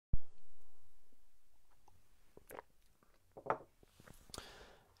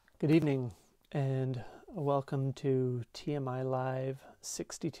Good evening and welcome to TMI Live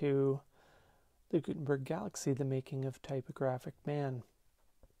 62, the Gutenberg Galaxy, the Making of Typographic Man.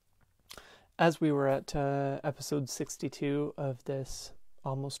 As we were at episode 62 of this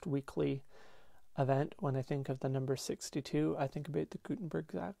almost weekly event, when I think of the number 62, I think about the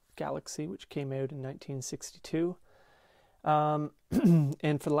Gutenberg Galaxy, which came out in 1962. And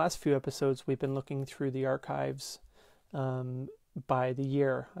for the last few episodes, we've been looking through the archives by the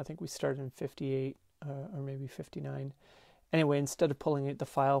year. I think we started in 58 or maybe 59. Anyway, instead of pulling out the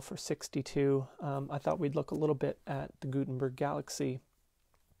file for 62, I thought we'd look a little bit at the Gutenberg Galaxy,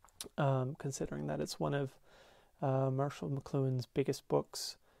 considering that it's one of Marshall McLuhan's biggest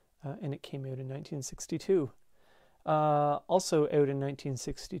books, and it came out in 1962. Also out in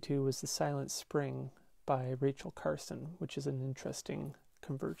 1962 was The Silent Spring by Rachel Carson, which is an interesting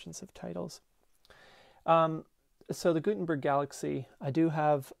convergence of titles. So the Gutenberg Galaxy, I do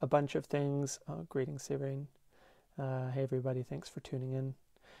have a bunch of things. Greetings, Sirene. Hey everybody, thanks for tuning in.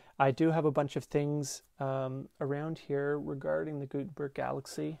 I do have a bunch of things around here regarding the Gutenberg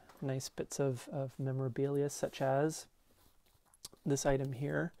Galaxy. Nice bits of memorabilia, such as this item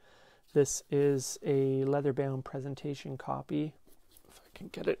here. This is a leather-bound presentation copy. If I can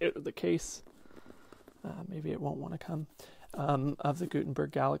get it out of the case, maybe it won't want to come, of the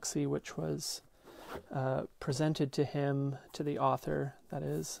Gutenberg Galaxy, which was presented to him, to the author, that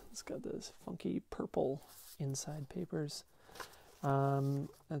is. It's got this funky purple inside papers.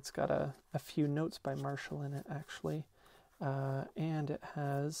 It's got a few notes by Marshall in it, actually. And it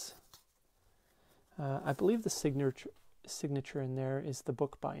has, I believe the signature in there is the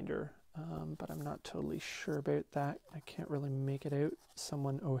bookbinder, but I'm not totally sure about that. I can't really make it out.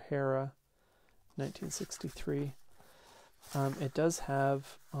 Someone O'Hara, 1963. It does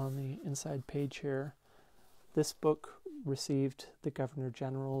have on the inside page here, this book received the Governor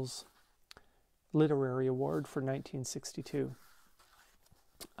General's Literary Award for 1962,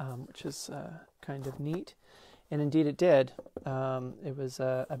 which is kind of neat. And indeed it did. It was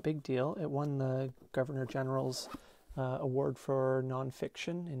a big deal. It won the Governor General's Award for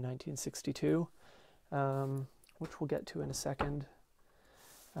Nonfiction in 1962, which we'll get to in a second.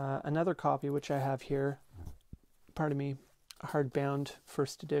 Another copy, which I have here, pardon me, hardbound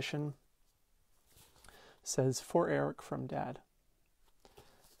first edition, says "For Eric from Dad."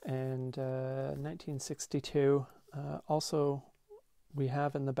 And 1962, also we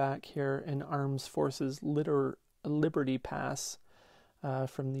have in the back here an Armed Forces Liberty Pass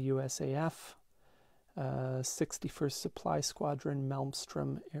from the USAF, 61st Supply Squadron,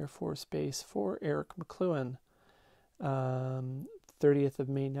 Malmstrom Air Force Base, for Eric McLuhan, 30th of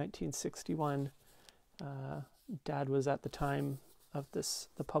May 1961. Dad was at the time of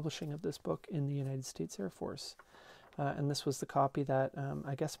the publishing of this book in the United States Air Force. And this was the copy that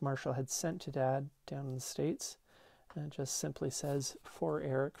I guess Marshall had sent to Dad down in the States. And it just simply says, "For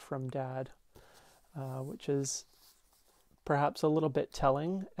Eric from Dad," which is perhaps a little bit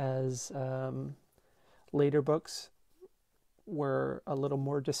telling, as later books were a little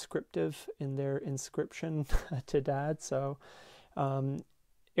more descriptive in their inscription to Dad. So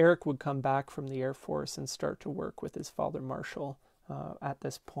Eric would come back from the Air Force and start to work with his father Marshall at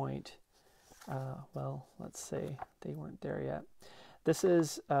this point. Well, let's say they weren't there yet. This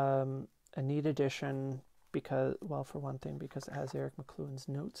is a neat edition because, well, for one thing, because it has Eric McLuhan's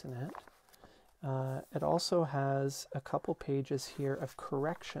notes in it. It also has a couple pages here of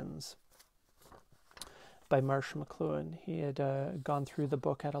corrections by Marshall McLuhan. He had gone through the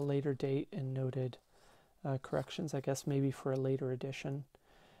book at a later date and noted corrections, I guess maybe for a later edition.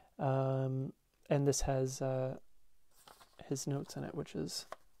 And this has his notes in it, which is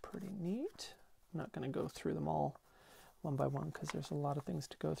pretty neat. I'm not going to go through them all one by one because there's a lot of things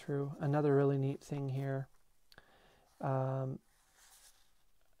to go through. Another really neat thing here are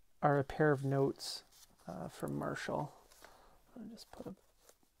a pair of notes from Marshall. I'll just put a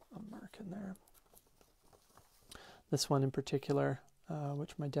mark in there. This one in particular,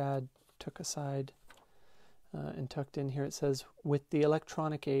 which my dad took aside and tucked in here, it says, "With the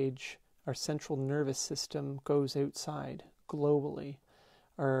electronic age, our central nervous system goes outside globally.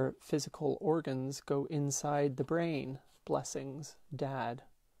 Our physical organs go inside the brain. Blessings, Dad."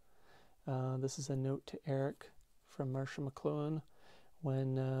 This is a note to Eric from Marshall McLuhan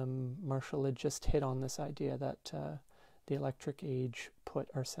when Marshall had just hit on this idea that the electric age put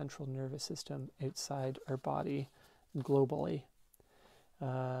our central nervous system outside our body globally.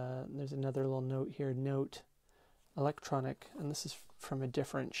 There's another little note here, note electronic, and this is from a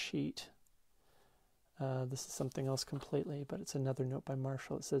different sheet. This is something else completely, but it's another note by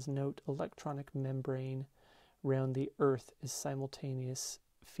Marshall. It says, "Note, electronic membrane round the Earth is simultaneous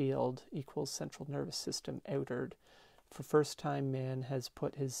field equals central nervous system outered. For first time, man has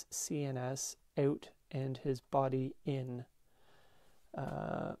put his CNS out and his body in.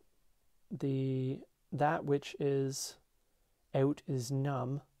 That which is out is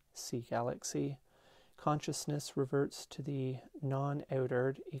numb, see Galaxy. Consciousness reverts to the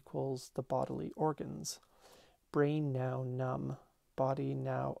non-outered equals the bodily organs. Brain now numb, body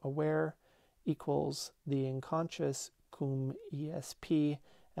now aware equals the unconscious cum ESP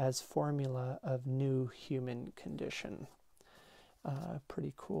as formula of new human condition.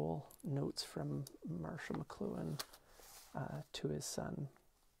 Pretty cool notes from Marshall McLuhan to his son,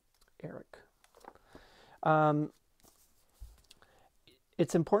 Eric.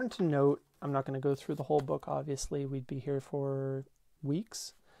 It's important to note, I'm not going to go through the whole book, obviously, we'd be here for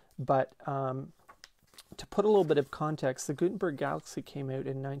weeks, but to put a little bit of context, the Gutenberg Galaxy came out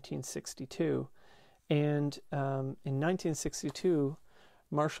in 1962, and in 1962,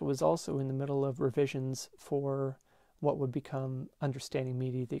 Marshall was also in the middle of revisions for what would become Understanding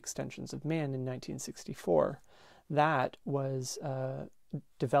Media, the Extensions of Man in 1964. That was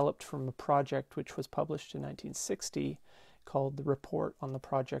developed from a project which was published in 1960 called the Report on the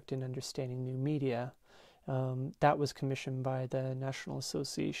Project in Understanding New Media. That was commissioned by the National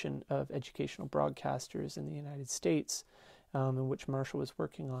Association of Educational Broadcasters in the United States, in which Marshall was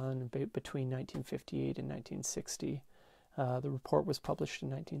working on between 1958 and 1960. The report was published in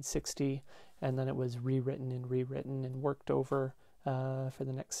 1960, and then it was rewritten and worked over for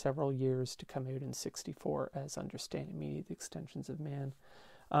the next several years to come out in 64 as Understanding Media, the Extensions of Man.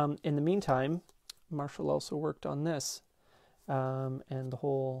 In the meantime, Marshall also worked on this, and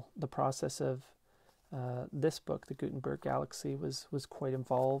the process of this book, the Gutenberg Galaxy, was quite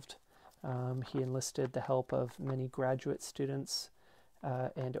involved. He enlisted the help of many graduate students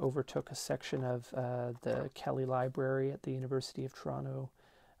and overtook a section of the Kelly Library at the University of Toronto,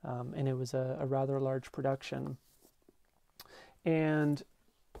 and it was a rather large production. And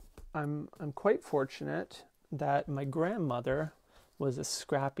I'm quite fortunate that my grandmother was a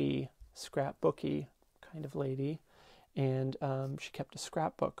scrappy, scrapbooky kind of lady, and she kept a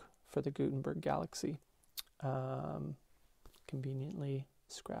scrapbook for the Gutenberg Galaxy. Conveniently,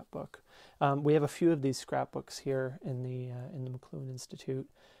 scrapbook. We have a few of these scrapbooks here in the McLuhan Institute.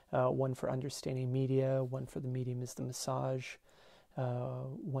 One for Understanding Media, one for The Medium is the Massage,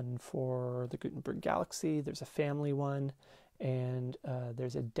 one for the Gutenberg Galaxy. There's a family one, and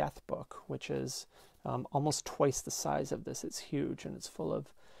there's a death book, which is almost twice the size of this. It's huge, and it's full of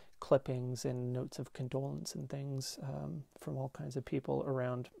clippings and notes of condolence and things from all kinds of people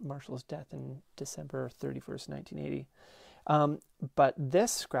around Marshall's death in December 31st, 1980. But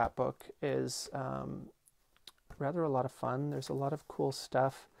this scrapbook is rather a lot of fun. There's a lot of cool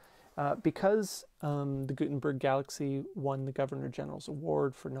stuff. Because the Gutenberg Galaxy won the Governor General's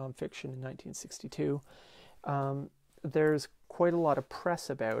Award for Nonfiction in 1962, there's quite a lot of press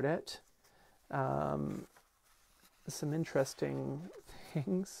about it. Some interesting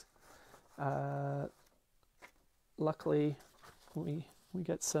things. Luckily, we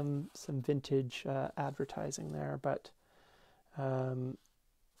get some vintage advertising there, but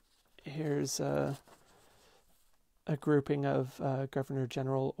here's a grouping of Governor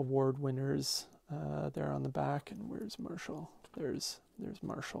General Award winners there on the back. And where's Marshall? There's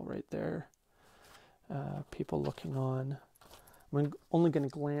Marshall right there. People looking on. I'm only going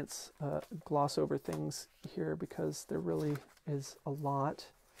to gloss over things here because there really is a lot.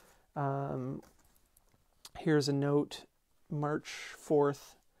 Here's a note, March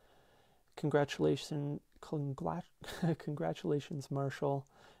 4th. Congratulations, Marshall,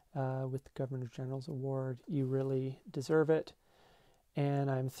 with the Governor General's Award. You really deserve it.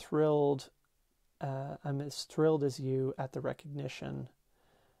 And I'm thrilled. I'm as thrilled as you at the recognition.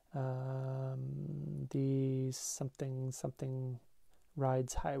 The something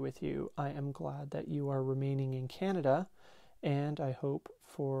rides high with you. I am glad that you are remaining in Canada, and I hope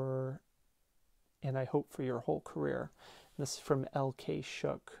for your whole career. This is from L.K.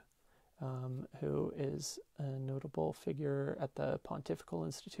 Shook, who is a notable figure at the Pontifical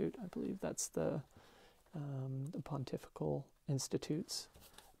Institute. I believe that's the Pontifical Institute's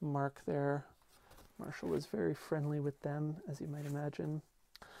mark there. Marshall was very friendly with them, as you might imagine.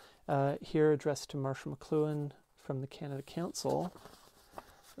 Here, addressed to Marshall McLuhan from the Canada Council.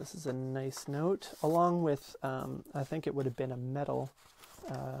 This is a nice note, along with, I think it would have been a medal.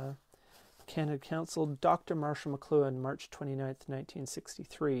 Canada Council, Dr. Marshall McLuhan, March 29th,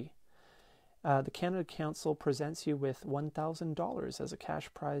 1963. The Canada Council presents you with $1,000 as a cash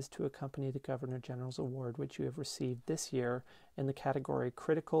prize to accompany the Governor General's Award, which you have received this year in the category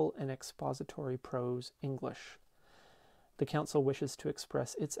Critical and Expository Prose English. The Council wishes to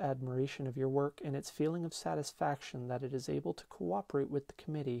express its admiration of your work and its feeling of satisfaction that it is able to cooperate with the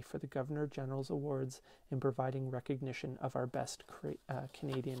Committee for the Governor-General's Awards in providing recognition of our best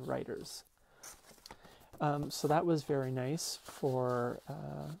Canadian writers. So that was very nice for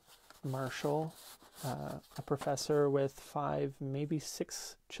Marshall, a professor with 5, maybe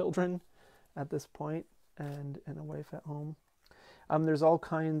 6 children at this point, and a wife at home. There's all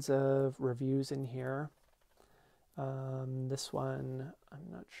kinds of reviews in here. This one,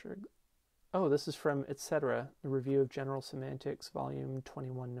 I'm not sure. Oh, this is from Etc., the Review of General Semantics, Volume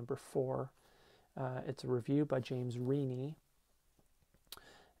 21, Number 4. It's a review by James Reaney.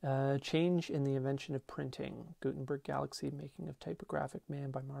 Change in the Invention of Printing, Gutenberg Galaxy, Making of Typographic Man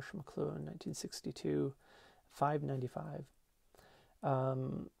by Marshall McLuhan, 1962, 595.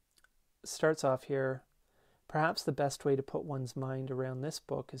 Starts off here. Perhaps the best way to put one's mind around this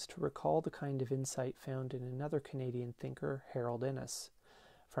book is to recall the kind of insight found in another Canadian thinker, Harold Innes.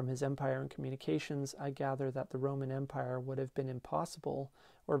 From his Empire and Communications, I gather that the Roman Empire would have been impossible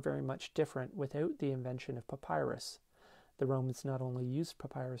or very much different without the invention of papyrus. The Romans not only used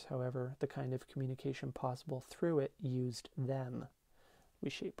papyrus, however, the kind of communication possible through it used them. We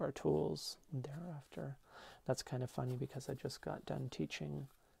shape our tools thereafter. That's kind of funny because I just got done teaching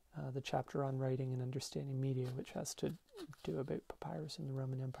the chapter on writing and understanding media, which has to do about papyrus in the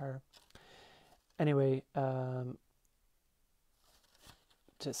Roman Empire. Anyway, to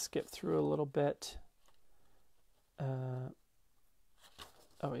skip through a little bit.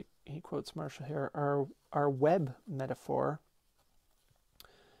 He quotes Marshall here. Our web metaphor.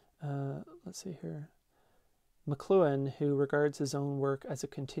 Let's see here. McLuhan, who regards his own work as a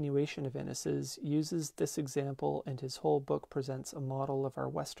continuation of Innes's, uses this example, and his whole book presents a model of our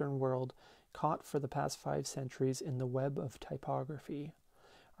Western world caught for the past 5 centuries in the web of typography.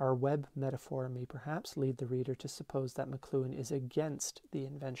 Our web metaphor may perhaps lead the reader to suppose that McLuhan is against the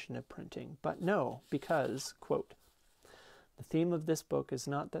invention of printing, but no, because, quote, the theme of this book is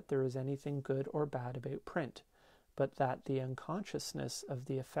not that there is anything good or bad about print, but that the unconsciousness of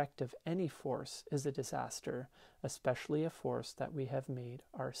the effect of any force is a disaster, especially a force that we have made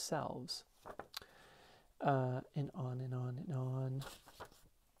ourselves. And on and on and on.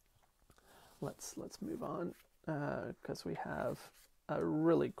 Let's move on, because we have a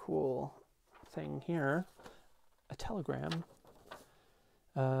really cool thing here, a telegram,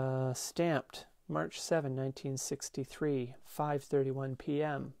 stamped March 7, 1963, 5:31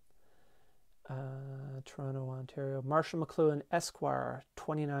 p.m., Toronto, Ontario. Marshall McLuhan, Esquire,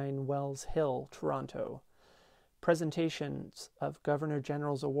 29 Wells Hill, Toronto. Presentations of Governor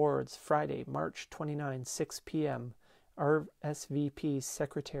General's Awards, Friday, March 29, 6 p.m. RSVP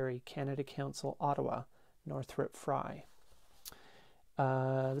Secretary, Canada Council, Ottawa, Northrop Frye.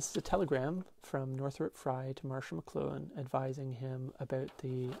 This is a telegram from Northrop Frye to Marshall McLuhan advising him about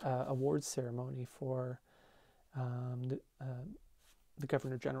the awards ceremony for the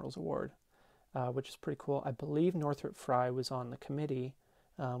Governor General's Award, which is pretty cool. I believe Northrop Frye was on the committee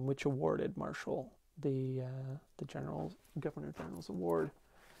which awarded Marshall the Governor General's Award,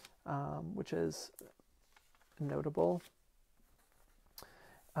 which is notable.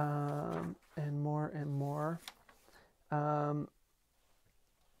 And more.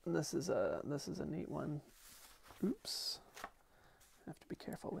 This is a neat one. Oops. I have to be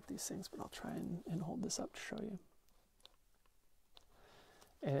careful with these things, but I'll try and hold this up to show you.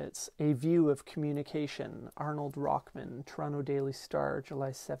 It's A View of Communication, Arnold Rockman, Toronto Daily Star,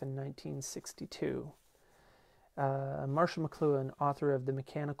 July 7, 1962. Marshall McLuhan, author of The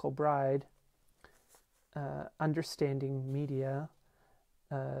Mechanical Bride, Understanding Media.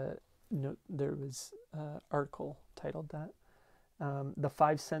 There was an article titled that. The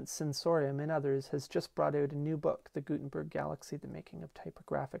 5 Cent Sensorium and others has just brought out a new book, The Gutenberg Galaxy, The Making of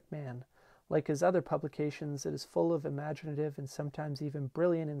Typographic Man. Like his other publications, it is full of imaginative and sometimes even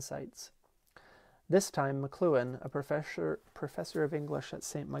brilliant insights. This time, McLuhan, a professor of English at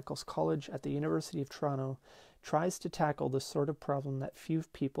St. Michael's College at the University of Toronto, tries to tackle the sort of problem that few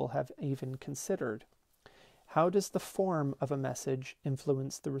people have even considered. How does the form of a message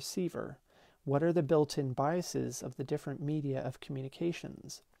influence the receiver? What are the built-in biases of the different media of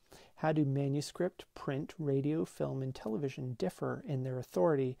communications? How do manuscript, print, radio, film, and television differ in their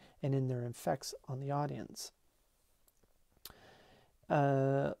authority and in their effects on the audience?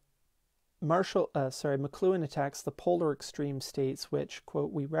 McLuhan attacks the polar extreme states which,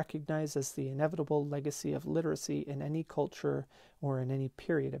 quote, we recognize as the inevitable legacy of literacy in any culture or in any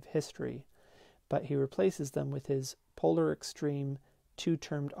period of history. But he replaces them with his polar extreme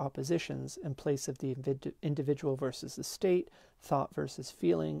two-termed oppositions in place of the individual versus the state, thought versus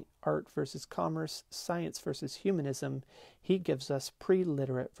feeling, art versus commerce, science versus humanism, he gives us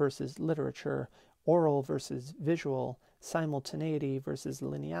pre-literate versus literature, oral versus visual, simultaneity versus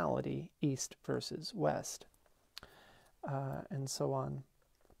lineality, east versus west, and so on.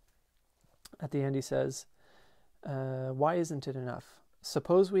 At the end he says, why isn't it enough?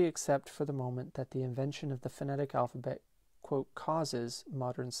 Suppose we accept for the moment that the invention of the phonetic alphabet, quote, causes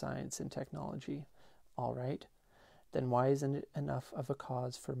modern science and technology. All right. Then why isn't it enough of a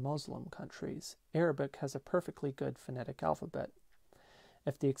cause for Muslim countries? Arabic has a perfectly good phonetic alphabet.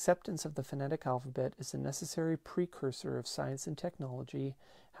 If the acceptance of the phonetic alphabet is a necessary precursor of science and technology,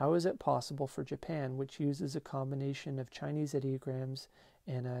 how is it possible for Japan, which uses a combination of Chinese ideograms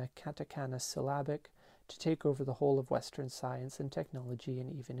and a katakana syllabic, to take over the whole of Western science and technology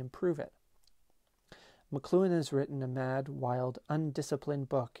and even improve it? McLuhan has written a mad, wild, undisciplined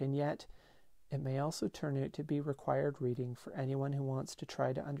book, and yet it may also turn out to be required reading for anyone who wants to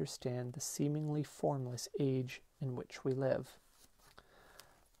try to understand the seemingly formless age in which we live.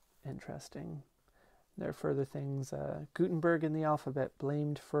 Interesting. There are further things. Gutenberg and the alphabet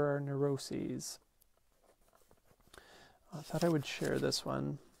blamed for our neuroses. I thought I would share this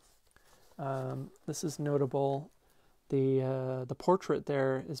one. This is notable. The portrait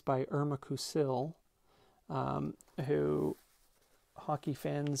there is by Irma Kusil, who hockey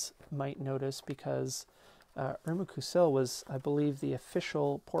fans might notice because Irma Kusil was, I believe, the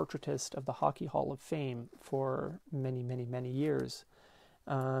official portraitist of the Hockey Hall of Fame for many, many, many years.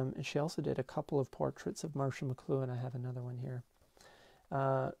 And she also did a couple of portraits of Marshall McLuhan. I have another one here.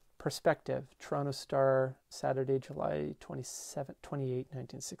 Perspective, Toronto Star, Saturday, July 28,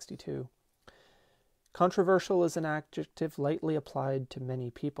 1962. Controversial is an adjective lightly applied to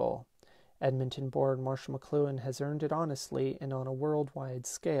many people. Edmonton-born Marshall McLuhan has earned it honestly and on a worldwide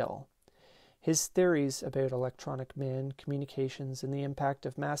scale. His theories about electronic man, communications, and the impact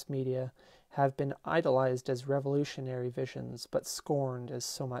of mass media have been idolized as revolutionary visions, but scorned as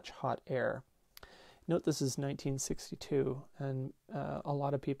so much hot air. Note this is 1962, and a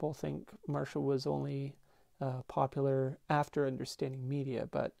lot of people think Marshall was only popular after understanding media,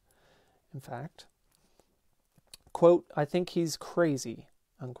 but in fact, quote, I think he's crazy,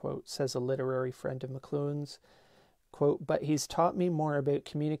 unquote, says a literary friend of McLuhan's, quote, but he's taught me more about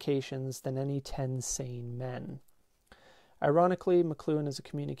communications than any 10 sane men. Ironically, McLuhan is a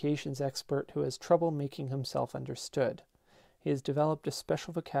communications expert who has trouble making himself understood. He has developed a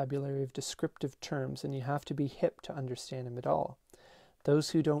special vocabulary of descriptive terms, and you have to be hip to understand him at all. Those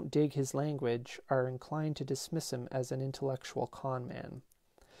who don't dig his language are inclined to dismiss him as an intellectual con man.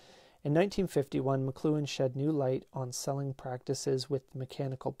 In 1951, McLuhan shed new light on selling practices with The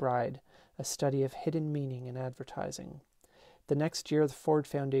Mechanical Bride, a study of hidden meaning in advertising. The next year, the Ford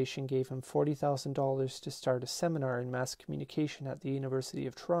Foundation gave him $40,000 to start a seminar in mass communication at the University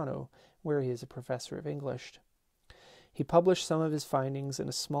of Toronto, where he is a professor of English. He published some of his findings in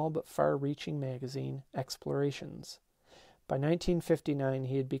a small but far-reaching magazine, Explorations. By 1959,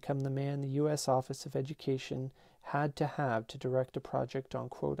 he had become the man the U.S. Office of Education had to have to direct a project on,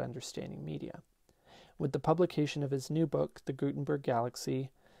 quote, understanding media. With the publication of his new book, The Gutenberg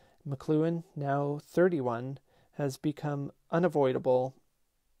Galaxy, McLuhan, now 31, has become unavoidable,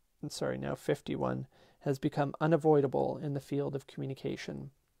 now 51, has become unavoidable in the field of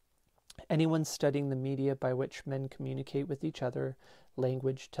communication. Anyone studying the media by which men communicate with each other,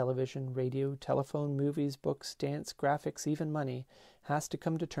 language, television, radio, telephone, movies, books, dance, graphics, even money, has to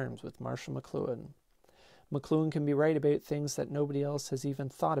come to terms with Marshall McLuhan. McLuhan can be right about things that nobody else has even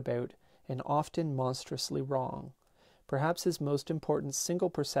thought about, and often monstrously wrong. Perhaps his most important single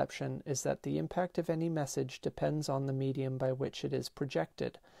perception is that the impact of any message depends on the medium by which it is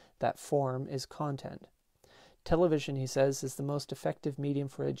projected. That form is content. Television, he says, is the most effective medium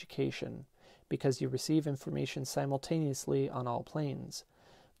for education, because you receive information simultaneously on all planes.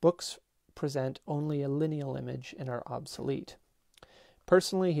 Books present only a lineal image and are obsolete.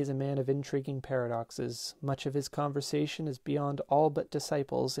 Personally, he's a man of intriguing paradoxes. Much of his conversation is beyond all but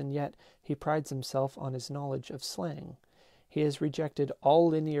disciples, and yet he prides himself on his knowledge of slang. He has rejected all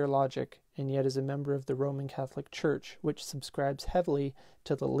linear logic, and yet is a member of the Roman Catholic Church, which subscribes heavily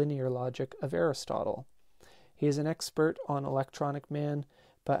to the linear logic of Aristotle. He is an expert on electronic man,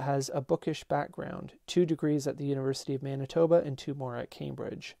 but has a bookish background, 2 degrees at the University of Manitoba and 2 more at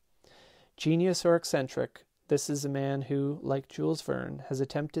Cambridge. Genius or eccentric, this is a man who, like Jules Verne, has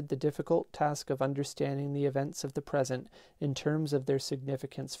attempted the difficult task of understanding the events of the present in terms of their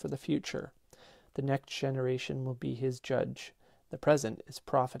significance for the future. The next generation will be his judge. The present is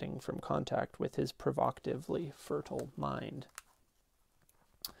profiting from contact with his provocatively fertile mind.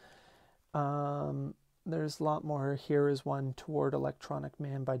 There's a lot more. Here is one, Toward Electronic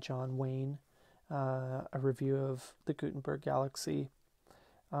Man by John Wayne, a review of the Gutenberg Galaxy.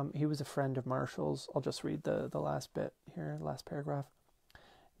 He was a friend of Marshall's. I'll just read the last bit here, last paragraph.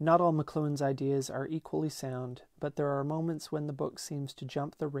 Not all McLuhan's ideas are equally sound, but there are moments when the book seems to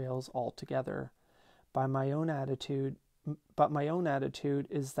jump the rails altogether. But my own attitude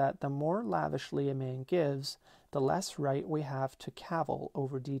is that the more lavishly a man gives, the less right we have to cavil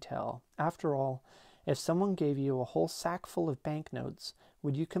over detail. After all, if someone gave you a whole sack full of banknotes,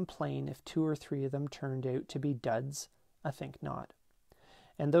 would you complain if 2 or 3 of them turned out to be duds? I think not.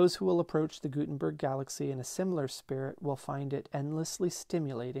 And those who will approach the Gutenberg Galaxy in a similar spirit will find it endlessly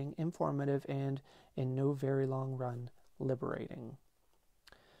stimulating, informative, and, in no very long run, liberating.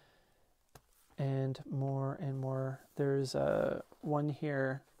 And more. There's one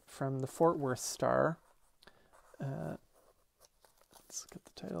here from the Fort Worth Star. Let's get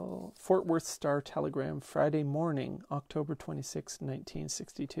the title. Fort Worth Star Telegram, Friday morning, October 26,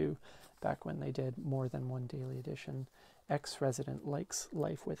 1962, back when they did more than one daily edition. Ex-resident likes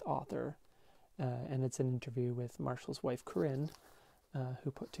life with author. And it's an interview with Marshall's wife, Corinne,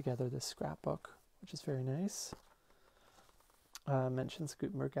 who put together this scrapbook, which is very nice. Mentions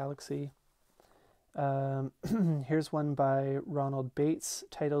Gutenberg Galaxy. Here's one by Ronald Bates,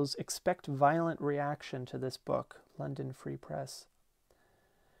 titles Expect Violent Reaction to This Book, London Free Press.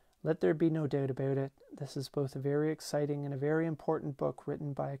 Let there be no doubt about it, this is both a very exciting and a very important book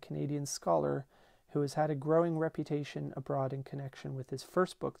written by a Canadian scholar who has had a growing reputation abroad in connection with his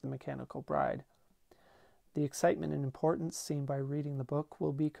first book, The Mechanical Bride. The excitement and importance seen by reading the book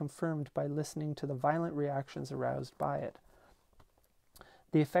will be confirmed by listening to the violent reactions aroused by it.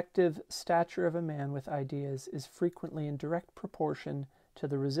 The effective stature of a man with ideas is frequently in direct proportion to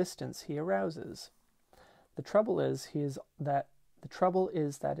the resistance he arouses. The trouble is that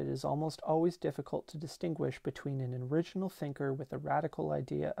it is almost always difficult to distinguish between an original thinker with a radical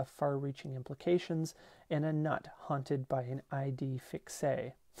idea of far-reaching implications and a nut haunted by an idée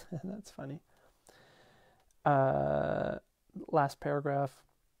fixe. That's funny. Last paragraph.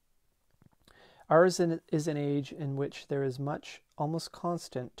 Ours is an age in which there is much, almost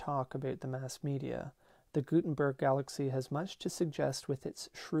constant, talk about the mass media. The Gutenberg Galaxy has much to suggest with its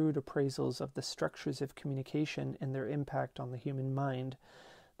shrewd appraisals of the structures of communication and their impact on the human mind.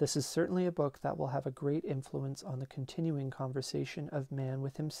 This is certainly a book that will have a great influence on the continuing conversation of man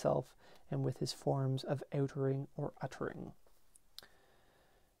with himself and with his forms of outering or uttering.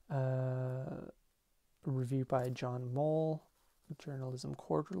 A review by John Moll, Journalism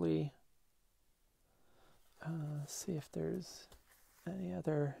Quarterly. See if there's any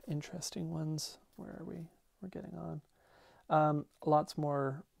other interesting ones. Where are we? We're getting on. Lots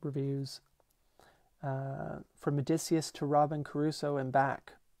more reviews. From Odysseus to Robin Crusoe and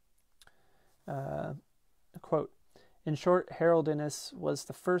back. A quote, in short, Harold Innes was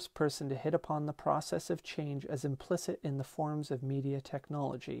the first person to hit upon the process of change as implicit in the forms of media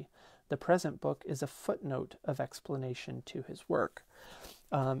technology. The present book is a footnote of explanation to his work.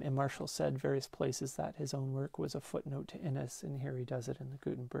 And Marshall said various places that his own work was a footnote to Innes, and here he does it in the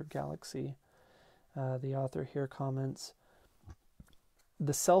Gutenberg Galaxy. The author here comments,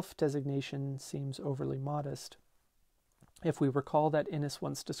 the self-designation seems overly modest. If we recall that Innes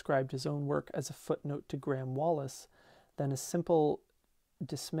once described his own work as a footnote to Graham Wallas, then a simple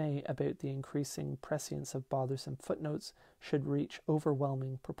dismay about the increasing prescience of bothersome footnotes should reach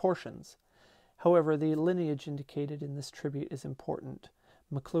overwhelming proportions. However, the lineage indicated in this tribute is important.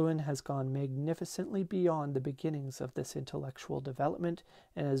 McLuhan has gone magnificently beyond the beginnings of this intellectual development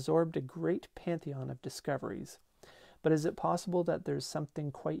and absorbed a great pantheon of discoveries. But is it possible that there's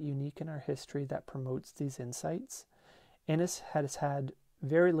something quite unique in our history that promotes these insights? Innes has had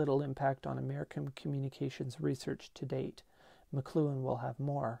very little impact on American communications research to date. McLuhan will have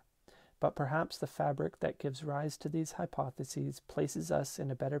more. But perhaps the fabric that gives rise to these hypotheses places us in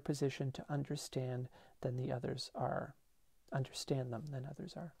a better position to understand them than others are.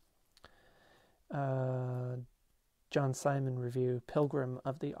 John Simon review, Pilgrim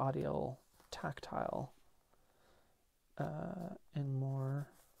of the Audial Tactile, and more.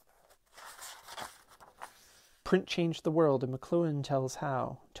 Print Changed the World, and McLuhan Tells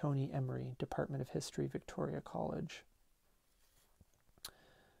How. Tony Emery, Department of History, Victoria College.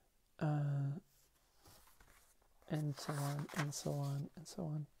 And so on, and so on, and so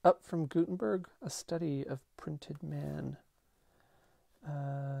on. Up from Gutenberg, A Study of Printed Man.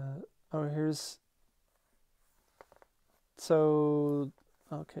 Here's... So,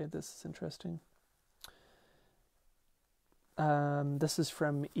 okay, this is interesting. This is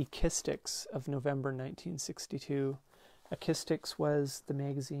from Echistics of November 1962. Echistics was the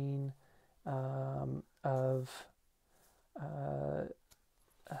magazine of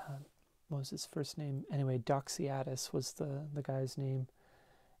what was his first name? Anyway, Doxiadis was the guy's name.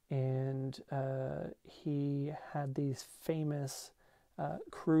 And he had these famous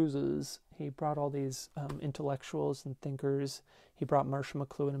cruises. He brought all these intellectuals and thinkers. He brought Marshall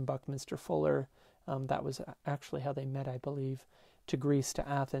McLuhan and Buckminster Fuller. That was actually how they met, I believe, to Greece, to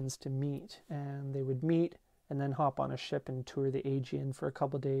Athens to meet. And they would meet and then hop on a ship and tour the Aegean for a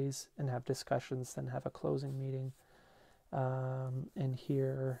couple of days and have discussions, then have a closing meeting. And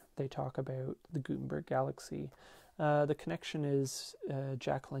here they talk about the Gutenberg Galaxy. The connection is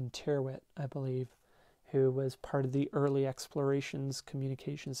Jacqueline Tyrwhitt, I believe, who was part of the early Explorations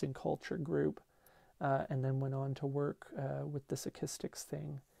Communications and Culture group, and then went on to work with this acoustics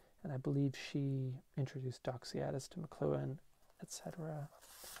thing. And I believe she introduced Doxiadis to McLuhan, etc.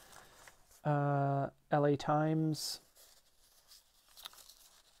 LA Times,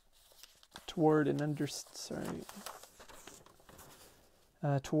 toward an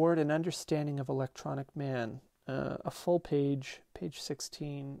understanding of electronic man. A full page, page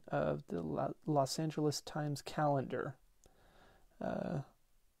 16 of the Los Angeles Times calendar.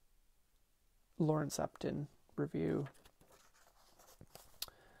 Lawrence Upton review.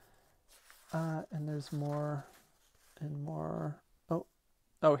 And there's more and more.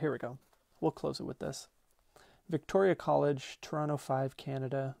 Oh, here we go. We'll close it with this. Victoria College, Toronto 5,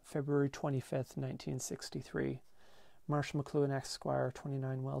 Canada, February 25th, 1963. Marshall McLuhan, Esquire,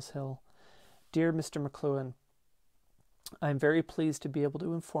 29 Wells Hill. Dear Mr. McLuhan, I am very pleased to be able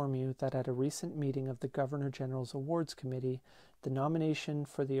to inform you that at a recent meeting of the Governor-General's Awards Committee, the nomination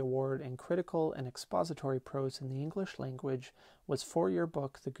for the award in critical and expository prose in the English language was for your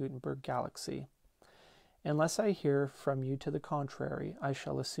book, The Gutenberg Galaxy. Unless I hear from you to the contrary, I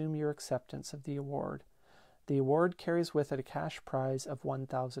shall assume your acceptance of the award. The award carries with it a cash prize of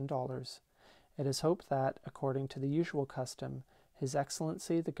 $1,000. It is hoped that, according to the usual custom, His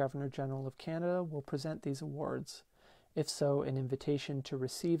Excellency the Governor-General of Canada will present these awards. If so, an invitation to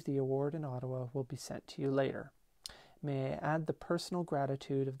receive the award in Ottawa will be sent to you later. May I add the personal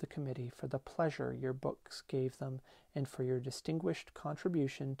gratitude of the committee for the pleasure your books gave them and for your distinguished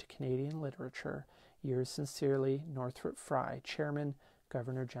contribution to Canadian literature. Yours sincerely, Northrop Frye, Chairman,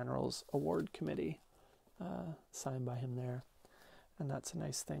 Governor-General's Award Committee. Signed by him there. And that's a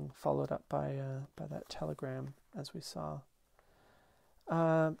nice thing, followed up by that telegram, as we saw.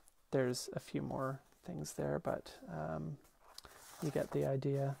 There's a few more things there, but you get the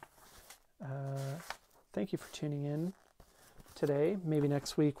idea. Thank you for tuning in today. Maybe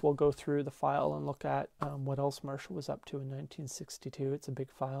next week we'll go through the file and look at what else Marshall was up to in 1962. It's a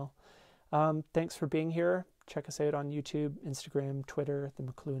big file. Thanks for being here. Check us out on YouTube, Instagram, Twitter. The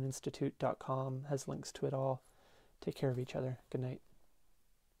McLuhan Institute.com has links to it all. Take care of each other. Good night.